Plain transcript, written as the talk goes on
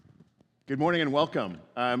Good morning and welcome.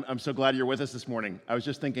 I'm so glad you're with us this morning. I was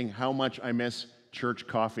just thinking how much I miss church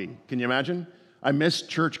coffee. Can you imagine? I miss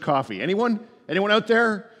church coffee. Anyone? Anyone out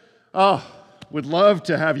there? Oh, would love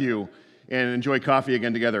to have you and enjoy coffee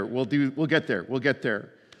again together. We'll get there. We'll get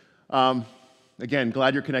there. Again,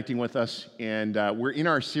 glad you're connecting with us. And we're in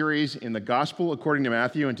our series in the Gospel according to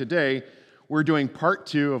Matthew. And today we're doing part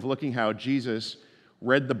 2 of looking how Jesus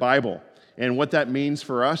read the Bible and what that means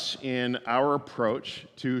for us in our approach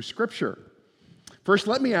to Scripture. First,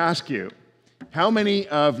 let me ask you, how many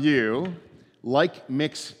of you like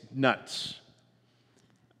mixed nuts?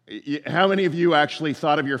 How many of you actually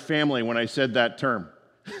thought of your family when I said that term?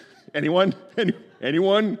 Anyone?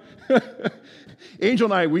 Anyone? Angel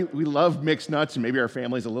and I, we love mixed nuts, and maybe our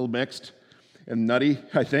family's a little mixed and nutty,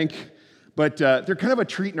 I think. But they're kind of a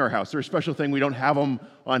treat in our house. They're a special thing. We don't have them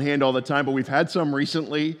on hand all the time, but we've had some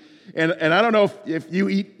recently. And I don't know if you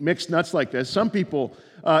eat mixed nuts like this. Some people,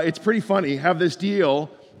 it's pretty funny, have this deal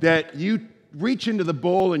that you reach into the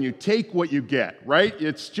bowl and you take what you get, right?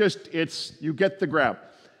 You get the grab.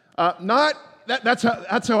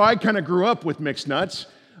 That's how I kind of grew up with mixed nuts.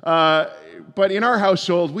 But in our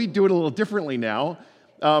household, we do it a little differently now.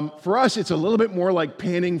 For us, it's a little bit more like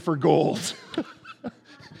panning for gold.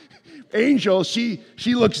 Angel, she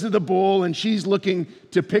looks at the bowl and she's looking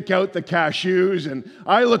to pick out the cashews, and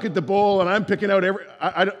I look at the bowl and I'm picking out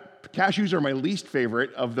cashews are my least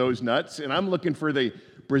favorite of those nuts, and I'm looking for the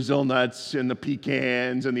Brazil nuts and the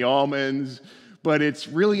pecans and the almonds. But it's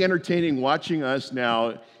really entertaining watching us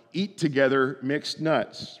now eat together mixed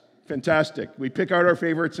nuts. Fantastic. We pick out our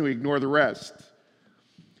favorites and we ignore the rest.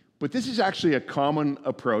 But this is actually a common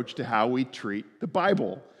approach to how we treat the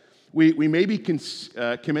Bible. We maybe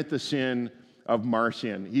commit the sin of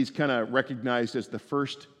Marcion. He's kind of recognized as the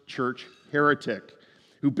first church heretic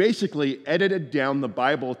who basically edited down the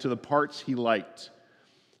Bible to the parts he liked.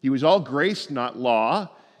 He was all grace, not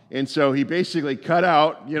law, and so he basically took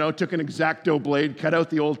an X-Acto blade, cut out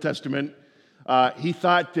the Old Testament. He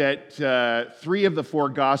thought that 3 of the 4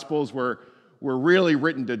 Gospels were really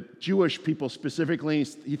written to Jewish people specifically.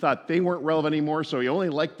 He thought they weren't relevant anymore, so he only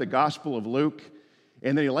liked the Gospel of Luke.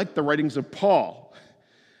 And then he liked the writings of Paul.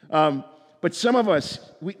 But some of us,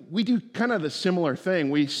 we do kind of the similar thing.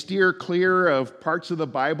 We steer clear of parts of the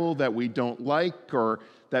Bible that we don't like, or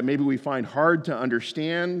that maybe we find hard to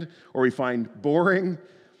understand, or we find boring.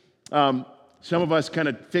 Some of us kind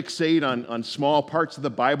of fixate on small parts of the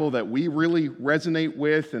Bible that we really resonate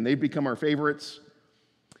with, and they become our favorites.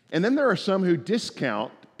 And then there are some who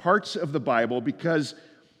discount parts of the Bible because,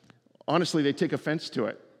 honestly, they take offense to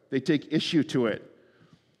it. They take issue to it.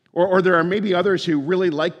 Or there are maybe others who really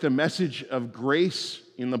like the message of grace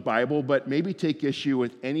in the Bible, but maybe take issue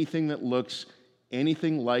with anything that looks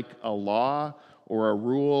anything like a law or a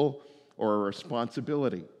rule or a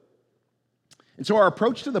responsibility. And so our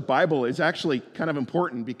approach to the Bible is actually kind of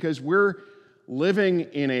important because we're living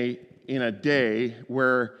in a day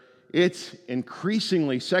where it's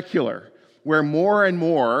increasingly secular, where more and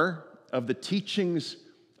more of the teachings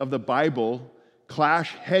of the Bible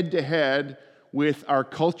clash head to head with our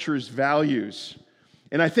culture's values.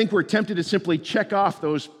 And I think we're tempted to simply check off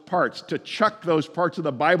those parts, to chuck those parts of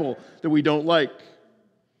the Bible that we don't like.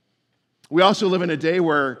 We also live in a day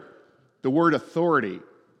where the word authority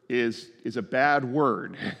is a bad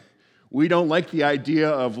word. We don't like the idea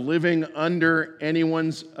of living under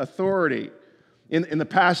anyone's authority. In the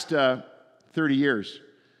past 30 years,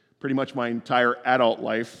 pretty much my entire adult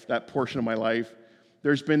life, that portion of my life,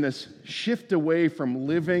 there's been this shift away from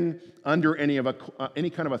living under any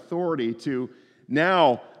kind of authority to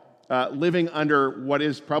now living under what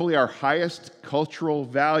is probably our highest cultural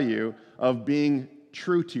value of being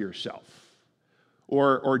true to yourself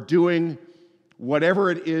or doing whatever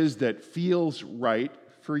it is that feels right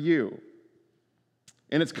for you.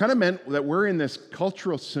 And it's kind of meant that we're in this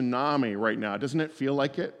cultural tsunami right now. Doesn't it feel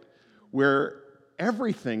like it? Where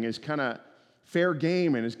everything is kind of fair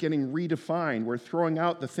game and is getting redefined. We're throwing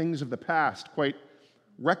out the things of the past quite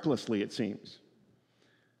recklessly, it seems.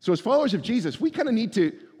 So as followers of Jesus, we kind of need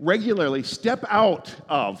to regularly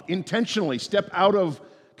intentionally step out of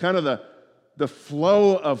kind of the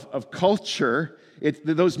flow of culture,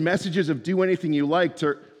 those messages of do anything you like,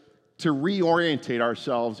 to reorientate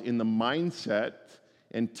ourselves in the mindset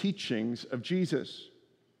and teachings of Jesus.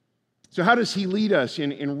 So how does he lead us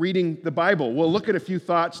in reading the Bible? We'll look at a few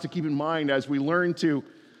thoughts to keep in mind as we learn to,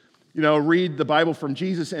 read the Bible from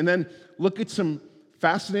Jesus, and then look at some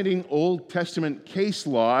fascinating Old Testament case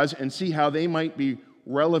laws and see how they might be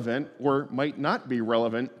relevant or might not be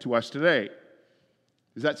relevant to us today.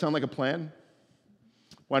 Does that sound like a plan?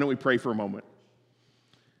 Why don't we pray for a moment?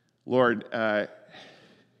 Lord,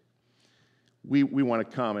 we want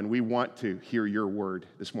to come and we want to hear your word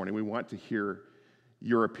this morning. We want to hear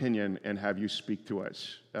your opinion and have you speak to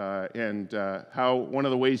us. How one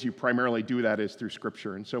of the ways you primarily do that is through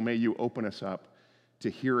Scripture. And so may you open us up to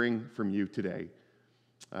hearing from you today.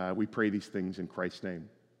 We pray these things in Christ's name.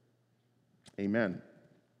 Amen.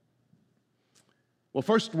 Well,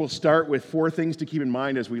 first we'll start with 4 things to keep in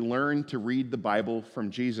mind as we learn to read the Bible from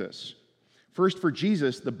Jesus. First, for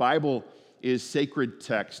Jesus, the Bible is sacred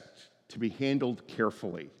text to be handled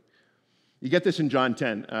carefully. You get this in John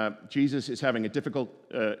 10. Jesus is having a difficult,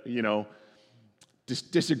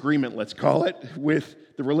 disagreement, let's call it, with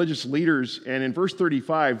the religious leaders. And in verse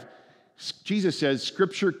 35, Jesus says,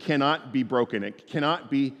 Scripture cannot be broken. It cannot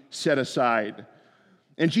be set aside.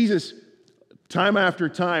 And Jesus, time after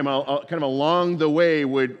time, kind of along the way,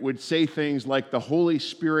 would say things like the Holy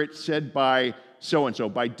Spirit said by so-and-so,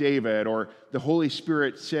 by David, or the Holy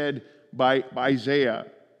Spirit said by Isaiah.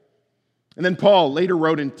 And then Paul later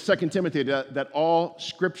wrote in 2 Timothy that all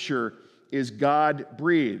Scripture is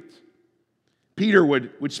God-breathed. Peter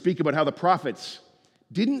would speak about how the prophets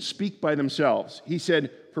didn't speak by themselves. He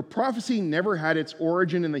said, for prophecy never had its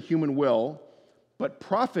origin in the human will, but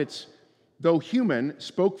prophets, though human,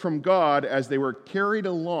 spoke from God as they were carried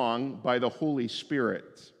along by the Holy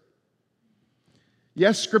Spirit.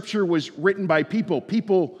 Yes, Scripture was written by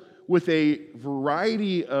people with a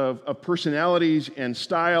variety of personalities and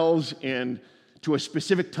styles, and to a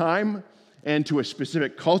specific time and to a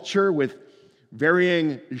specific culture with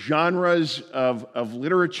varying genres of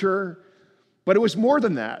literature. But it was more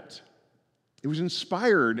than that. It was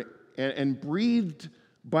inspired and breathed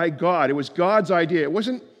by God. It was God's idea. It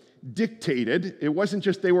wasn't dictated. It wasn't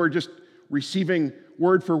just they were just receiving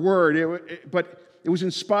word for word, but it was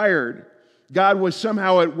inspired. God was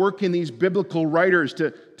somehow at work in these biblical writers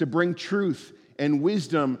to bring truth and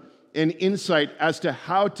wisdom and insight as to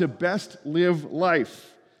how to best live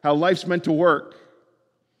life, how life's meant to work.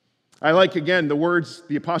 I like, again, the words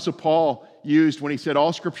the Apostle Paul used when he said,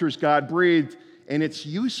 all Scripture is God-breathed, and it's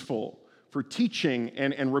useful for teaching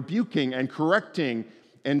and rebuking and correcting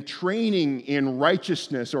and training in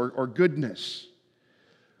righteousness or goodness.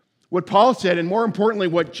 What Paul said, and more importantly,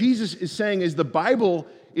 what Jesus is saying is the Bible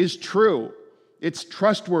is true. It's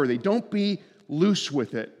trustworthy. Don't be loose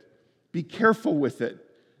with it. Be careful with it.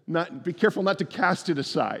 Be careful not to cast it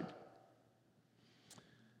aside.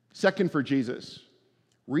 Second, for Jesus,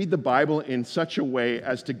 read the Bible in such a way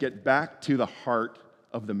as to get back to the heart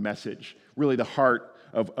of the message, really the heart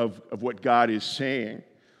of what God is saying.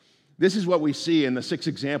 This is what we see in the 6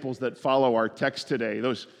 examples that follow our text today.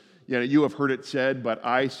 Those, you have heard it said, but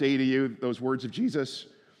I say to you, those words of Jesus.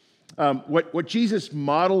 What Jesus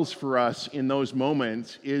models for us in those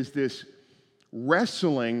moments is this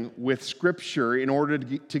wrestling with Scripture in order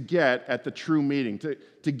to get at the true meaning,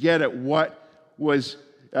 to get at what was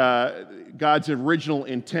God's original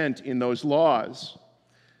intent in those laws.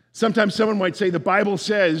 Sometimes someone might say, the Bible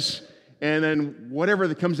says, and then whatever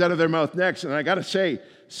that comes out of their mouth next. And I got to say,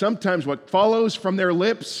 sometimes what follows from their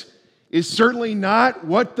lips is certainly not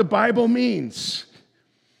what the Bible means.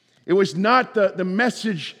 It was not the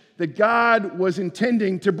message that God was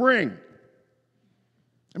intending to bring.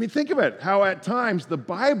 I mean, think of it, how at times the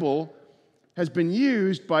Bible has been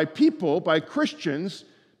used by people, by Christians,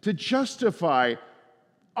 to justify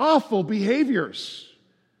awful behaviors.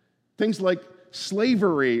 Things like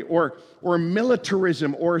slavery or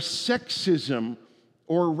militarism or sexism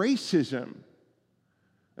or racism.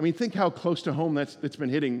 I mean, think how close to home that's been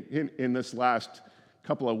hitting in this last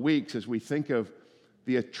couple of weeks as we think of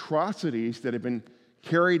the atrocities that have been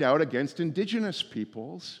carried out against indigenous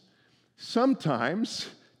peoples, sometimes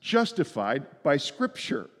justified by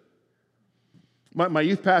Scripture. My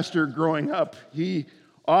youth pastor growing up, he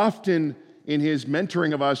often in his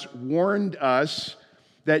mentoring of us warned us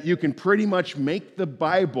that you can pretty much make the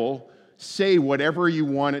Bible say whatever you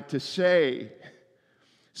want it to say.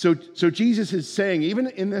 So Jesus is saying, even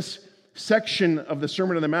in this section of the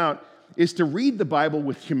Sermon on the Mount, is to read the Bible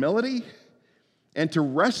with humility and to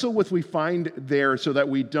wrestle with what we find there so that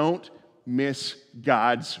we don't miss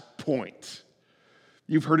God's point.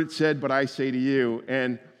 You've heard it said, but I say to you,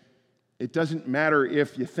 and it doesn't matter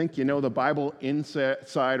if you think you know the Bible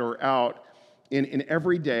inside or out. In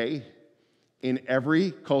every day, in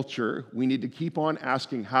every culture, we need to keep on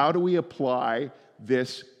asking, how do we apply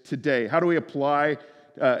this today? How do we apply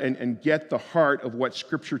and get the heart of what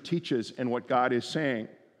Scripture teaches and what God is saying?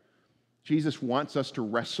 Jesus wants us to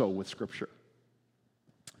wrestle with Scripture.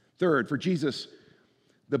 Third, for Jesus,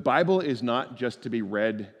 the Bible is not just to be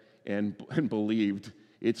read and believed.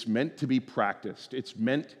 It's meant to be practiced. It's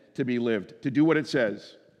meant to be lived, to do what it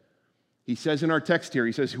says. He says in our text here,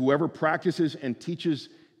 he says, whoever practices and teaches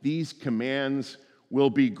these commands will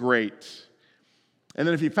be great. And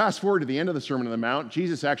then if you fast forward to the end of the Sermon on the Mount,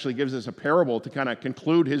 Jesus actually gives us a parable to kind of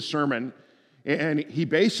conclude his sermon. And he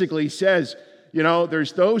basically says, you know,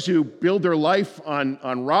 there's those who build their life on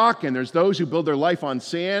rock, and there's those who build their life on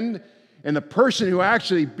sand. And the person who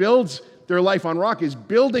actually builds their life on rock is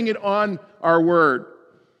building it on our word.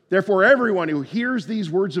 Therefore, everyone who hears these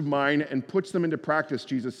words of mine and puts them into practice,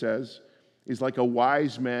 Jesus says, is like a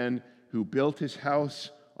wise man who built his house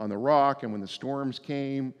on the rock, and when the storms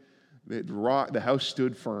came, the house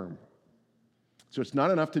stood firm. So it's not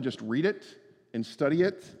enough to just read it and study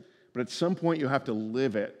it, but at some point you have to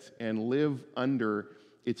live it and live under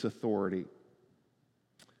its authority.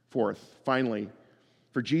 Fourth, finally,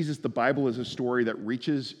 for Jesus, the Bible is a story that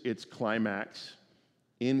reaches its climax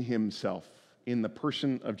in himself, in the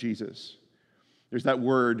person of Jesus. There's that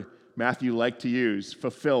word Matthew liked to use,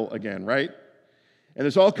 fulfill again, right? And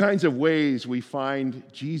there's all kinds of ways we find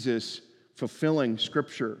Jesus fulfilling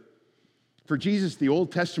Scripture. For Jesus, the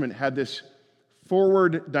Old Testament had this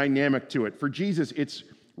forward dynamic to it. For Jesus, it's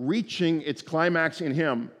reaching its climax in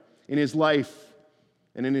him, in his life,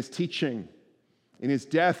 and in his teaching, in his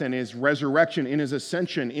death and his resurrection, in his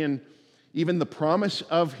ascension, in even the promise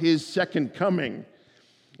of his second coming,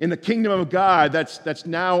 in the kingdom of God that's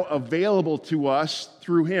now available to us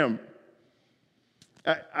through him.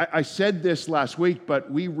 I said this last week, but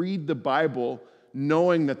we read the Bible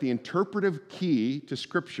knowing that the interpretive key to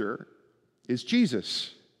Scripture is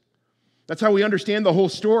Jesus. That's how we understand the whole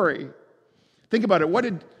story. Think about it. What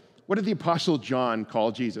did the Apostle John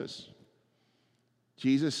call Jesus?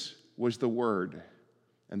 Jesus was the Word,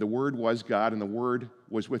 and the Word was God, and the Word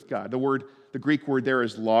was with God. The Greek word there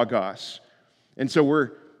is logos. And so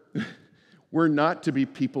we're not to be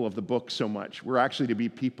people of the book so much. We're actually to be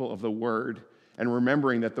people of the Word, and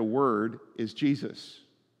remembering that the Word is Jesus.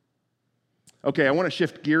 Okay, I want to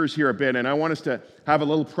shift gears here a bit, and I want us to have a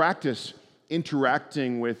little practice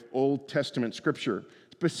interacting with Old Testament Scripture,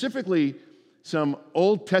 specifically some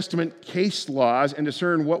Old Testament case laws, and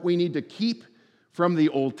discern what we need to keep from the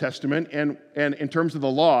Old Testament and in terms of the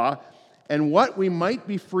law, and what we might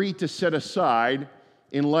be free to set aside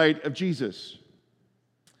in light of Jesus.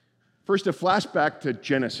 First, a flashback to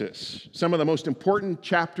Genesis. Some of the most important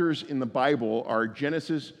chapters in the Bible are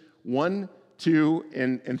Genesis 1, 2,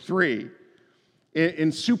 and 3. In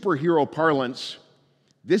superhero parlance,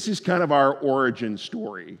 this is kind of our origin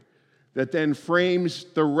story that then frames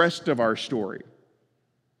the rest of our story.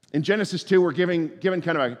 In Genesis 2, we're given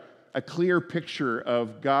kind of a clear picture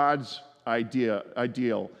of God's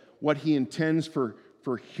ideal, what he intends for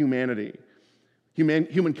humanity.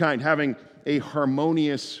 Humankind having a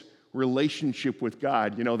harmonious relationship with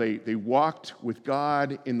God. You know, they walked with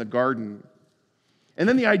God in the garden. And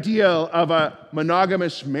then the idea of a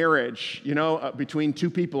monogamous marriage, between two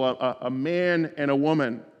people, a man and a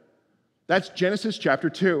woman. That's Genesis chapter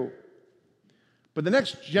 2. But the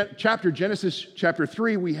next chapter, Genesis chapter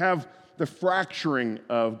 3, we have the fracturing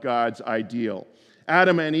of God's ideal.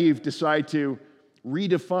 Adam and Eve decide to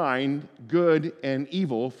redefine good and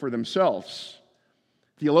evil for themselves.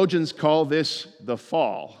 Theologians call this the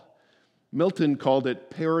fall. Milton called it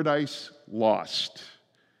paradise lost.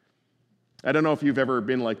 I don't know if you've ever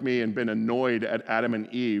been like me and been annoyed at Adam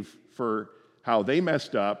and Eve for how they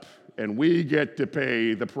messed up and we get to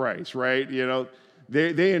pay the price, right?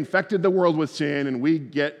 They infected the world with sin, and we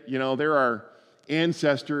get, they're our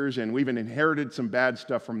ancestors, and we've inherited some bad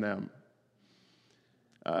stuff from them.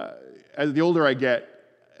 As the older I get,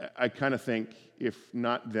 I kind of think, if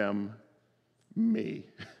not them, me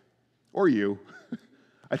or you.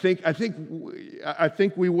 I think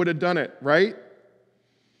we would have done it, right?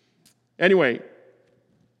 Anyway,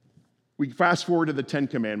 we fast forward to the Ten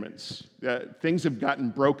Commandments. Things have gotten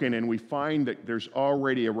broken, and we find that there's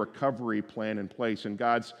already a recovery plan in place, and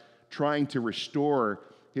God's trying to restore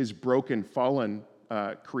his broken, fallen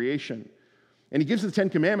creation. And he gives the Ten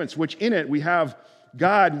Commandments, which in it we have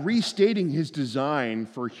God restating his design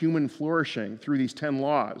for human flourishing through these 10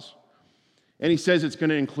 laws. And he says it's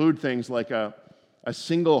going to include things like a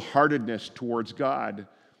single-heartedness towards God,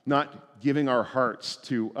 not giving our hearts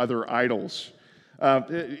to other idols,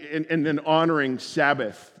 and then honoring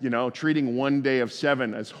Sabbath, treating one day of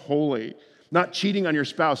 7 as holy, not cheating on your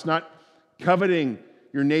spouse, not coveting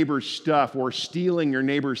your neighbor's stuff or stealing your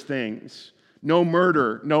neighbor's things, no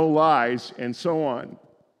murder, no lies, and so on. And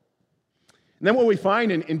then what we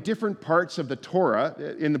find in different parts of the Torah,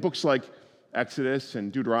 in the books like Exodus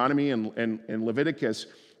and Deuteronomy and Leviticus,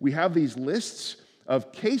 we have these lists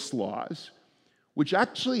of case laws which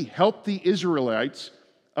actually help the Israelites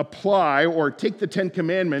apply or take the Ten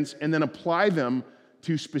Commandments and then apply them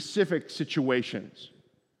to specific situations.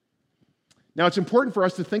 Now, it's important for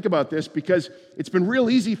us to think about this because it's been real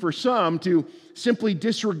easy for some to simply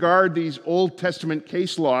disregard these Old Testament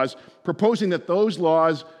case laws, proposing that those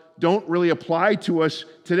laws don't really apply to us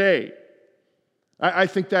today. I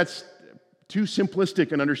think that's too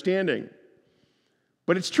simplistic an understanding.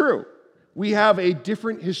 But it's true. We have a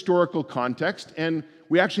different historical context, and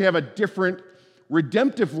we actually have a different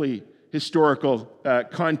redemptively historical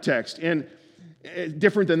context, and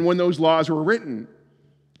different than when those laws were written.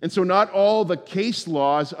 And so not all the case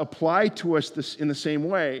laws apply to us in the same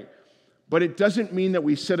way, but it doesn't mean that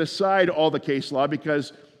we set aside all the case law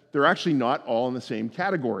because they're actually not all in the same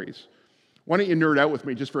categories. Why don't you nerd out with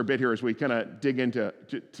me just for a bit here as we kind of dig into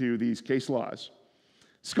these case laws.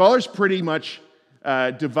 Scholars pretty much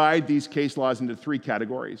divide these case laws into three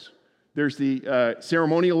categories. There's the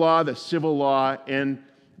ceremonial law, the civil law, and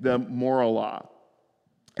the moral law.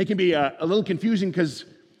 It can be a little confusing because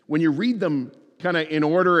when you read them kind of in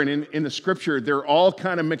order and in the scripture, they're all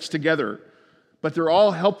kind of mixed together. But they're all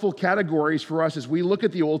helpful categories for us as we look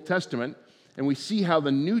at the Old Testament and we see how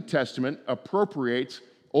the New Testament appropriates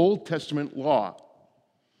Old Testament law.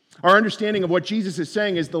 Our understanding of what Jesus is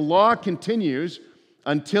saying is the law continues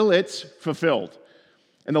until it's fulfilled.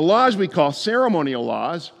 And the laws we call ceremonial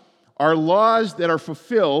laws are laws that are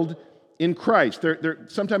fulfilled in Christ.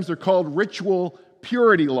 Sometimes they're called ritual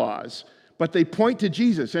purity laws, but they point to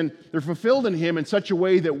Jesus, and they're fulfilled in him in such a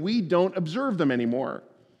way that we don't observe them anymore.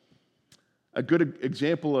 A good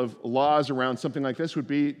example of laws around something like this would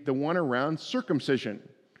be the one around circumcision.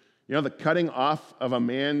 You know, the cutting off of a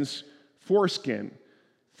man's foreskin.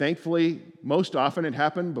 Thankfully, most often it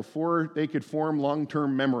happened before they could form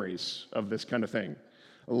long-term memories of this kind of thing.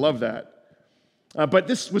 I love that. But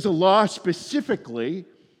this was a law specifically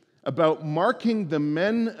about marking the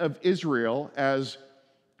men of Israel as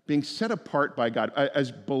being set apart by God,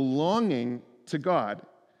 as belonging to God.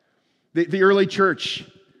 The early church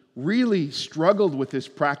really struggled with this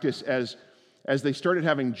practice as they started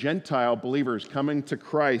having Gentile believers coming to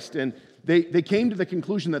Christ. And they came to the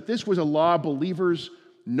conclusion that this was a law believers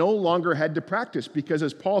no longer had to practice because,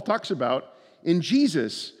 as Paul talks about, in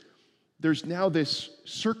Jesus, there's now this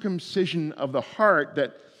circumcision of the heart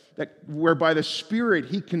that whereby the Spirit,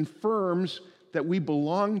 he confirms that we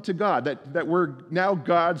belong to God, that we're now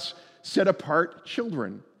God's set-apart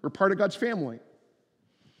children. We're part of God's family.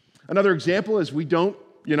 Another example is we don't,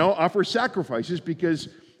 offer sacrifices because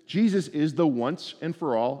Jesus is the once and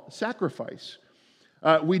for all sacrifice.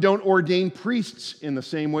 We don't ordain priests in the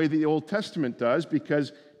same way the Old Testament does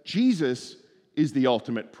because Jesus is the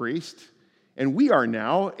ultimate priest, and we are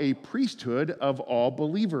now a priesthood of all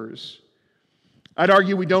believers. I'd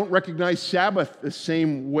argue we don't recognize Sabbath the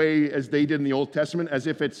same way as they did in the Old Testament, as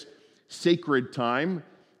if it's sacred time,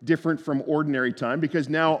 different from ordinary time, because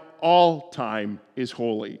now all time is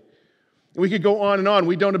holy. And we could go on and on.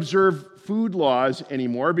 We don't observe food laws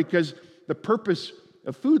anymore because the purpose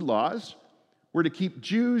of food laws were to keep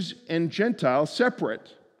Jews and Gentiles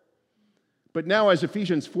separate. But now, as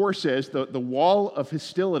Ephesians 4 says, the wall of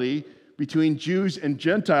hostility between Jews and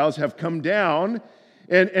Gentiles have come down,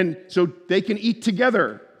 and so they can eat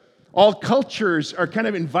together. All cultures are kind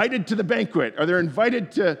of invited to the banquet, or they're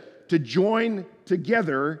invited to join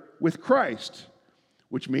together with Christ,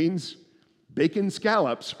 which means bacon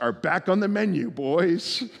scallops are back on the menu,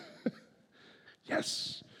 boys.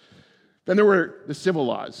 Yes. Then there were the civil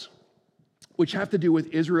laws, which have to do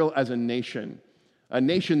with Israel as a nation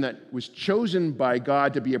that was chosen by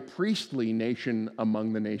God to be a priestly nation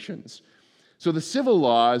among the nations. So the civil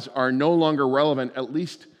laws are no longer relevant, at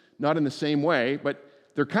least not in the same way, but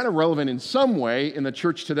they're kind of relevant in some way in the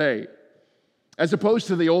church today. As opposed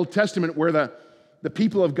to the Old Testament where the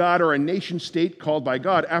people of God are a nation state called by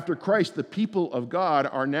God, after Christ, the people of God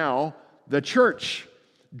are now the church,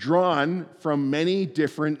 drawn from many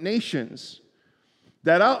different nations.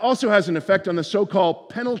 That also has an effect on the so-called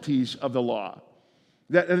penalties of the law.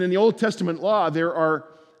 That in the Old Testament law, there are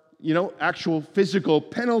actual physical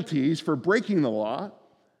penalties for breaking the law,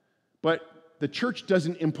 but the church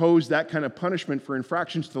doesn't impose that kind of punishment for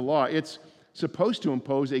infractions to the law. It's supposed to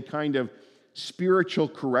impose a kind of spiritual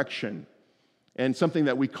correction and something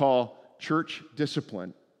that we call church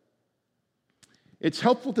discipline. It's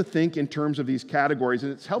helpful to think in terms of these categories,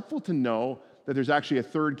 and it's helpful to know that there's actually a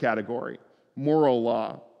third category, moral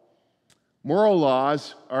law. Moral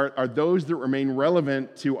laws are those that remain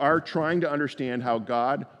relevant to our trying to understand how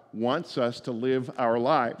God wants us to live our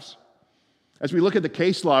lives. As we look at the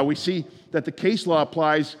case law, we see that the case law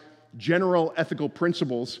applies general ethical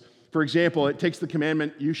principles. For example, it takes the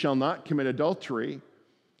commandment, "You shall not commit adultery,"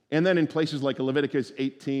 And then in places like Leviticus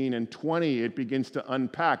 18 and 20, it begins to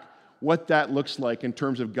unpack what that looks like in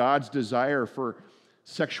terms of God's desire for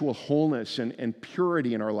sexual wholeness and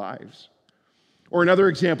purity in our lives. Or another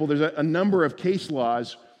example, there's a number of case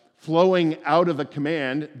laws flowing out of the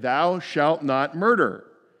command, thou shalt not murder.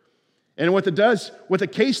 And what the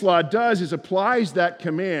case law does is applies that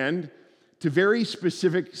command to very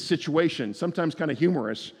specific situations, sometimes kind of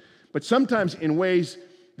humorous, but sometimes in ways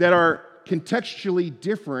that are contextually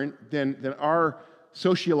different than our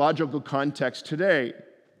sociological context today.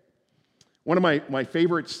 One of my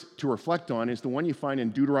favorites to reflect on is the one you find in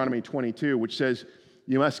Deuteronomy 22, which says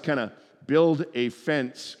you must kind of build a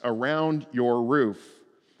fence around your roof.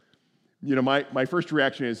 My first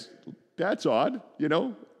reaction is, that's odd,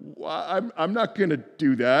 I'm not going to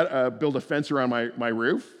do that, build a fence around my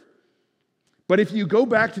roof. But if you go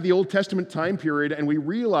back to the Old Testament time period and we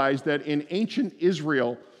realize that in ancient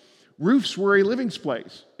Israel, roofs were a living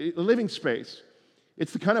space.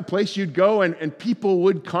 It's the kind of place you'd go and people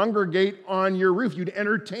would congregate on your roof. You'd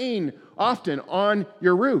entertain often on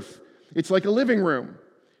your roof. It's like a living room.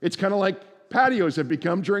 It's kind of like patios have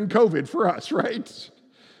become during COVID for us, right?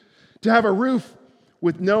 To have a roof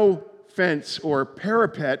with no fence or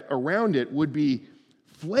parapet around it would be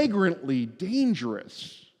flagrantly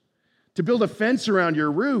dangerous. To build a fence around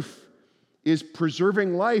your roof is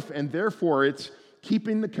preserving life, and therefore it's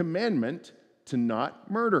keeping the commandment to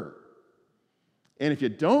not murder. And if you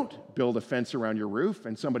don't build a fence around your roof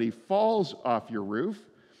and somebody falls off your roof,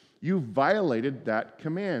 you've violated that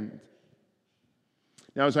command.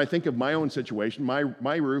 Now, as I think of my own situation,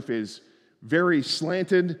 my roof is very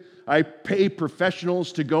slanted. I pay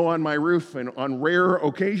professionals to go on my roof, and on rare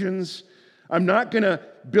occasions, I'm not going to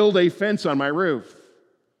build a fence on my roof.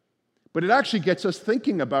 But it actually gets us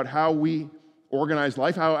thinking about how we organize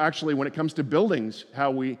life, how actually when it comes to buildings,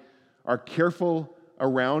 how we are careful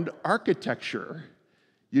around architecture.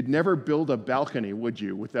 You'd never build a balcony, would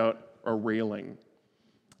you, without a railing?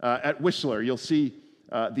 At Whistler, you'll see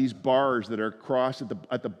these bars that are crossed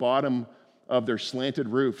at the bottom of their slanted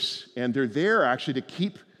roofs, and they're there actually to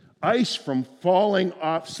keep ice from falling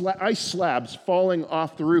off, ice slabs falling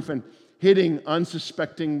off the roof and hitting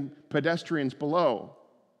unsuspecting pedestrians below.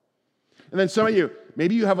 And then some of you,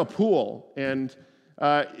 maybe you have a pool, and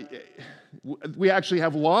we actually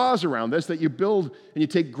have laws around this that you build, and you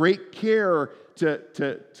take great care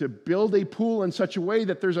to build a pool in such a way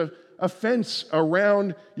that there's a fence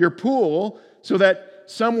around your pool so that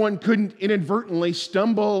someone couldn't inadvertently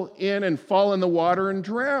stumble in and fall in the water and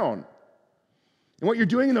drown. And what you're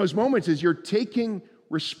doing in those moments is you're taking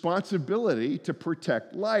responsibility to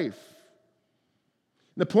protect life.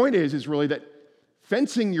 And the point is really that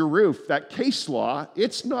fencing your roof, that case law,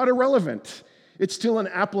 it's not irrelevant. It's still an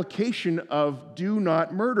application of do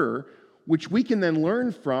not murder, which we can then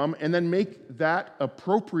learn from and then make that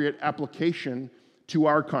appropriate application to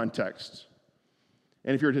our context.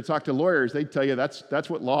 And if you were to talk to lawyers, they'd tell you that's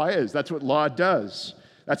what law is. That's what law does.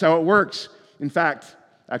 That's how it works. In fact,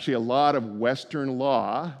 actually a lot of Western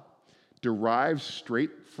law derives straight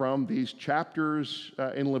from these chapters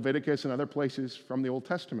in Leviticus and other places from the Old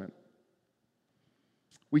Testament.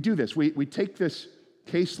 We do this. We take this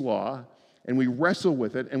case law and we wrestle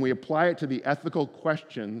with it and we apply it to the ethical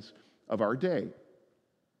questions of our day.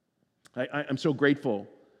 I'm so grateful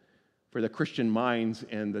for the Christian minds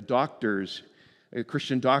and the doctors,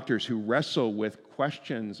 Christian doctors who wrestle with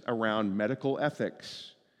questions around medical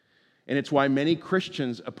ethics. And it's why many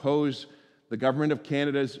Christians oppose the Government of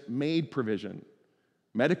Canada's MAID provision,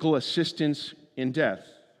 medical assistance in death.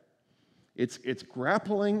 It's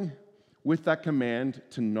grappling with that command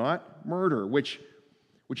to not murder, which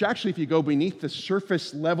actually, if you go beneath the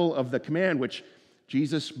surface level of the command, which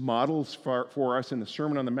Jesus models for us in the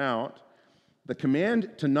Sermon on the Mount, the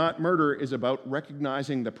command to not murder is about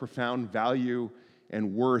recognizing the profound value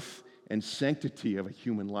and worth and sanctity of a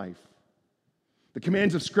human life. The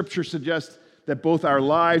commands of Scripture suggest that both our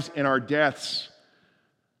lives and our deaths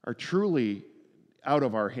are truly out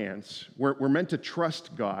of our hands. We're meant to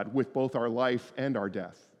trust God with both our life and our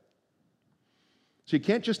death. So you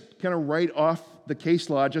can't just kind of write off the case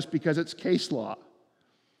law just because it's case law.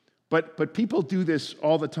 But people do this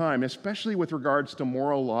all the time, especially with regards to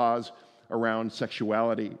moral laws around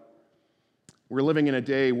sexuality. We're living in a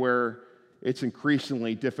day where it's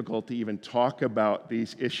increasingly difficult to even talk about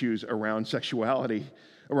these issues around sexuality,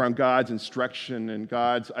 around God's instruction and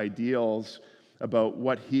God's ideals about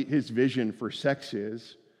what his vision for sex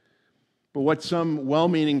is. But what some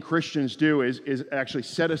well-meaning Christians do is actually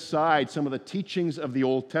set aside some of the teachings of the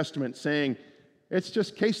Old Testament, saying it's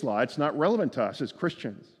just case law, it's not relevant to us as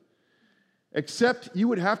Christians. Except you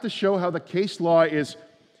would have to show how the case law is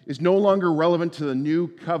is no longer relevant to the new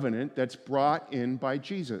covenant that's brought in by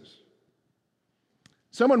Jesus.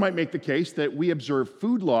 Someone might make the case that we observe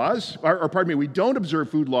food laws, we don't observe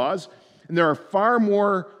food laws, and there are far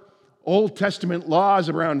more Old Testament laws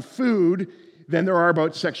around food than there are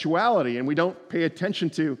about sexuality, and we don't pay attention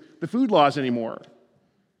to the food laws anymore.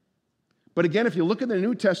 But again, if you look at the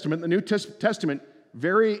New Testament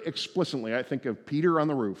very explicitly, I think of Peter on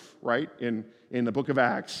the roof, right, in the book of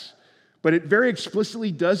Acts, but it very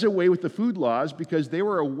explicitly does away with the food laws because they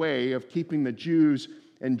were a way of keeping the Jews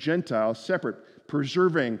and Gentiles separate,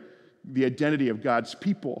 preserving the identity of God's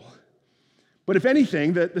people. But if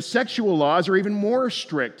anything, the sexual laws are even more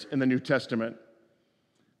strict in the New Testament.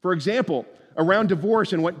 For example, around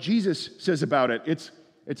divorce and what Jesus says about it,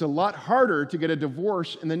 it's a lot harder to get a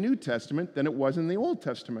divorce in the New Testament than it was in the Old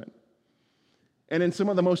Testament. And in some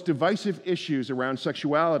of the most divisive issues around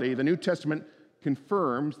sexuality, the New Testament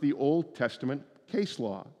confirms the Old Testament case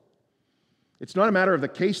law. It's not a matter of the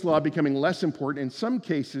case law becoming less important. In some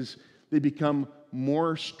cases, they become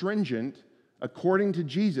more stringent according to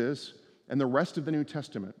Jesus and the rest of the New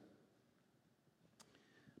Testament.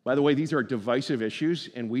 By the way, these are divisive issues,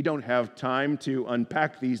 and we don't have time to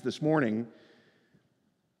unpack these this morning.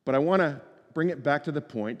 But I want to bring it back to the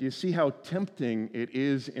point. Do you see how tempting it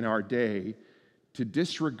is in our day to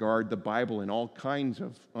disregard the Bible in all kinds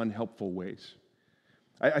of unhelpful ways?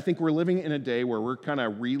 I think we're living in a day where we're kind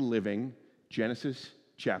of reliving Genesis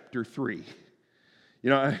chapter 3.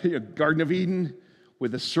 Garden of Eden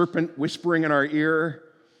with the serpent whispering in our ear,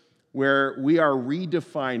 where we are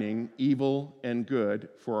redefining evil and good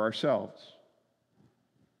for ourselves.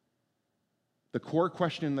 The core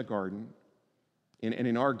question in the garden, and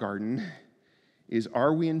in our garden, is,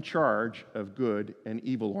 are we in charge of good and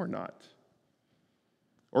evil or not?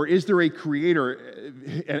 Or is there a creator,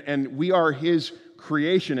 and we are his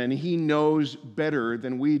creation, and he knows better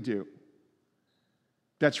than we do?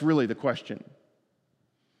 That's really the question.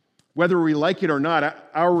 Whether we like it or not,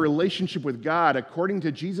 our relationship with God, according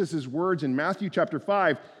to Jesus' words in Matthew chapter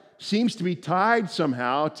 5, seems to be tied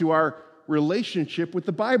somehow to our relationship with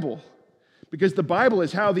the Bible. Because the Bible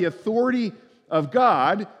is how the authority of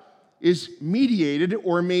God is mediated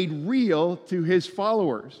or made real to his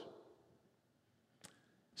followers.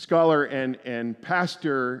 Scholar and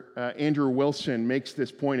pastor Andrew Wilson makes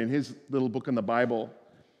this point in his little book on the Bible.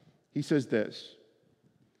 He says this.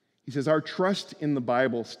 He says, our trust in the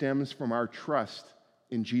Bible stems from our trust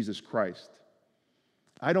in Jesus Christ.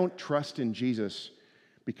 I don't trust in Jesus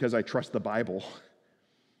because I trust the Bible.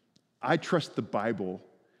 I trust the Bible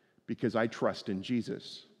because I trust in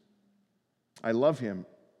Jesus. I love him,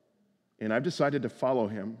 and I've decided to follow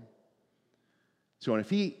him. So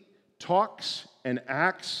if he talks and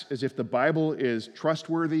acts as if the Bible is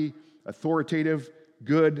trustworthy, authoritative,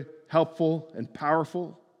 good, helpful, and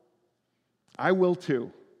powerful, I will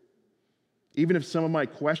too. Even if some of my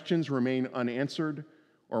questions remain unanswered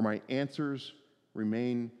or my answers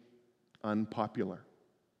remain unpopular.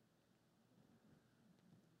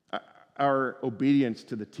 Our obedience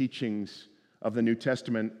to the teachings of the New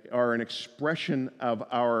Testament are an expression of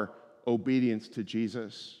our obedience to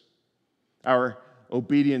Jesus. Our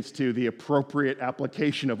obedience to the appropriate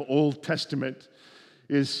application of Old Testament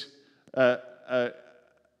is a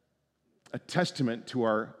testament to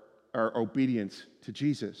our obedience to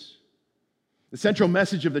Jesus. The central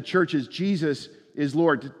message of the church is Jesus is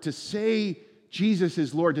Lord. To say Jesus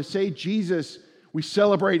is Lord, to say Jesus, we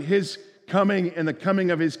celebrate his coming and the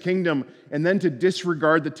coming of his kingdom, and then to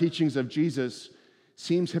disregard the teachings of Jesus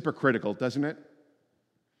seems hypocritical, doesn't it?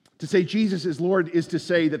 To say Jesus is Lord is to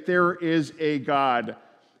say that there is a God,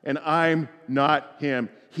 and I'm not him.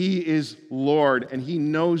 He is Lord, and he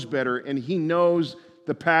knows better, and he knows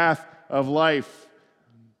the path of life.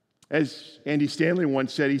 As Andy Stanley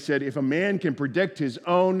once said, he said, if a man can predict his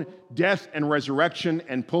own death and resurrection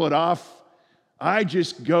and pull it off, I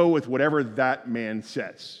just go with whatever that man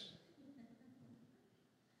says.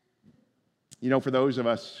 You know, for those of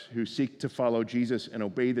us who seek to follow Jesus and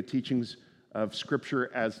obey the teachings of Scripture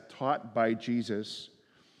as taught by Jesus,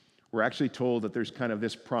 we're actually told that there's kind of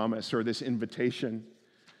this promise or this invitation.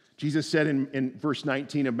 Jesus said in verse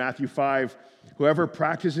 19 of Matthew 5, whoever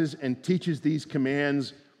practices and teaches these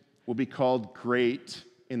commands will be called great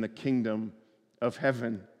in the kingdom of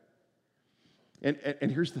heaven.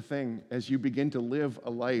 And here's the thing, as you begin to live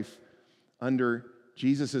a life under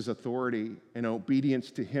Jesus' authority and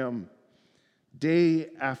obedience to him, day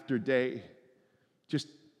after day, just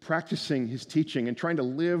practicing his teaching and trying to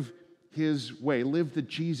live his way, live the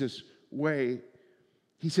Jesus way,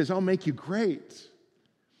 he says, I'll make you great.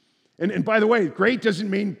 And by the way, great doesn't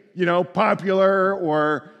mean, popular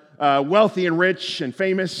or wealthy and rich and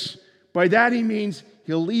famous. By that he means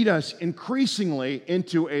he'll lead us increasingly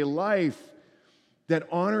into a life that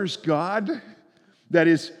honors God, that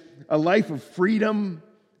is a life of freedom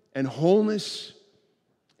and wholeness,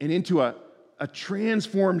 and into a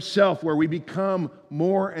transformed self where we become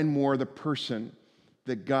more and more the person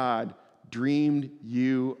that God dreamed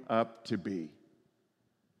you up to be.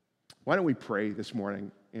 Why don't we pray this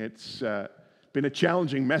morning? It's been a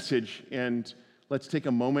challenging message, and let's take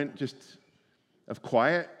a moment just of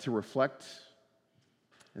quiet to reflect,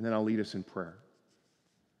 and then I'll lead us in prayer.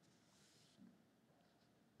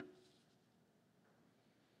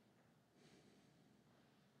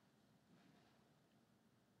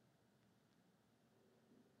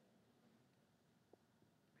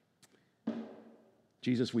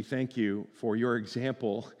 Jesus, we thank you for your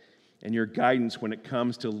example and your guidance when it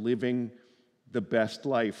comes to living the best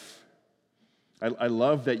life. I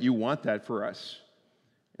love that you want that for us.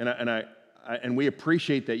 And we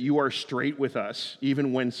appreciate that you are straight with us,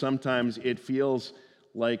 even when sometimes it feels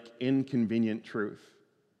like inconvenient truth.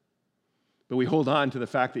 But we hold on to the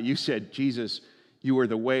fact that you said, Jesus, you are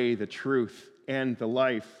the way, the truth, and the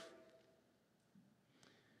life.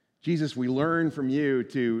 Jesus, we learn from you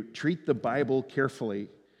to treat the Bible carefully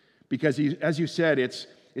because, as you said,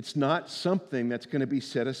 it's not something that's going to be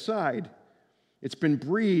set aside. It's been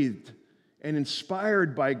breathed and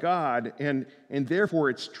inspired by God, and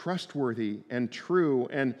therefore it's trustworthy and true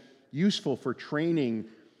and useful for training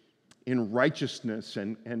in righteousness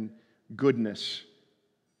and goodness.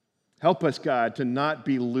 Help us, God, to not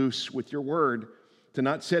be loose with your word, to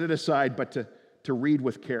not set it aside, but to read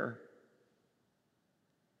with care.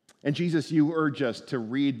 And Jesus, you urge us to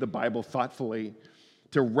read the Bible thoughtfully,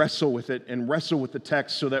 to wrestle with it and wrestle with the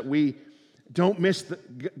text so that we don't miss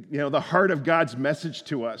the heart of God's message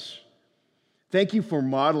to us. Thank you for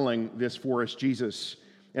modeling this for us, Jesus.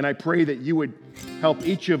 And I pray that you would help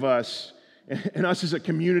each of us and us as a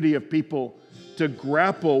community of people to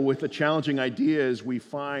grapple with the challenging ideas we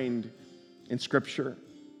find in Scripture.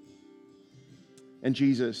 And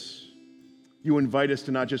Jesus, you invite us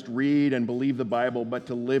to not just read and believe the Bible, but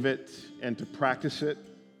to live it and to practice it.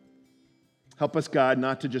 Help us, God,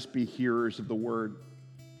 not to just be hearers of the word,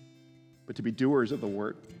 but to be doers of the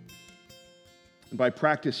word. And by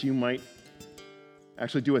practice, you might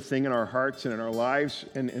actually do a thing in our hearts and in our lives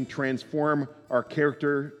and transform our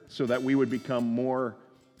character so that we would become more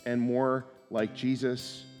and more like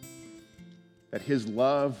Jesus, that his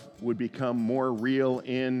love would become more real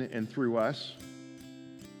in and through us.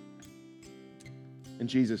 And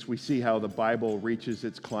Jesus, we see how the Bible reaches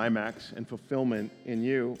its climax and fulfillment in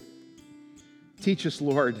you. Teach us,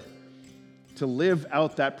 Lord, to live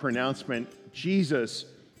out that pronouncement, Jesus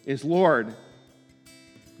is Lord.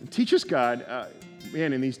 And teach us, God,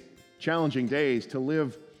 in these challenging days, to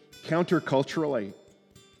live counterculturally,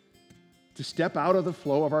 to step out of the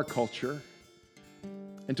flow of our culture,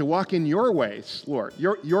 and to walk in your ways, Lord.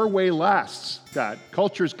 Your way lasts, God.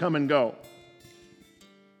 Cultures come and go.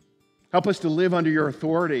 Help us to live under your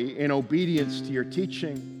authority in obedience to your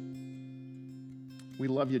teaching. We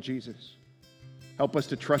love you, Jesus. Help us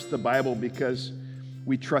to trust the Bible because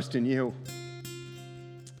we trust in you.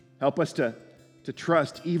 Help us to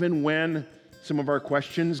trust even when some of our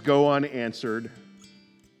questions go unanswered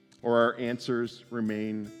or our answers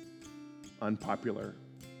remain unpopular.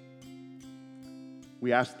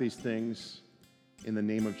 We ask these things in the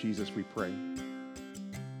name of Jesus, we pray.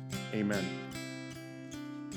 Amen.